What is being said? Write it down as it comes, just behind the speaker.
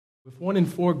If 1 in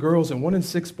 4 girls and 1 in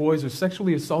 6 boys are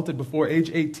sexually assaulted before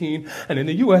age 18, and in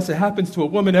the U.S. it happens to a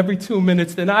woman every 2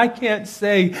 minutes, then I can't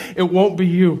say it won't be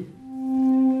you.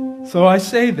 So I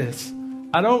say this.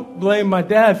 I don't blame my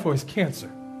dad for his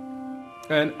cancer.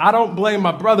 And I don't blame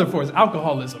my brother for his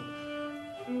alcoholism.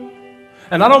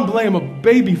 And I don't blame a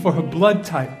baby for her blood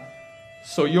type.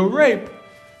 So your rape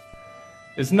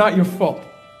is not your fault.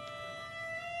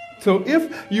 So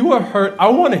if you are hurt, I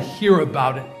want to hear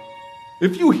about it.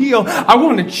 If you heal, I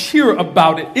want to cheer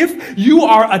about it. If you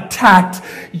are attacked,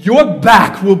 your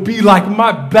back will be like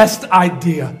my best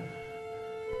idea.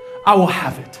 I will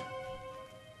have it.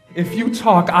 If you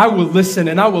talk, I will listen,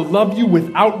 and I will love you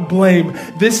without blame.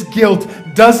 This guilt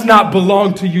does not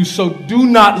belong to you, so do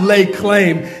not lay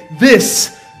claim.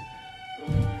 This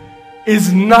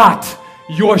is not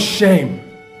your shame.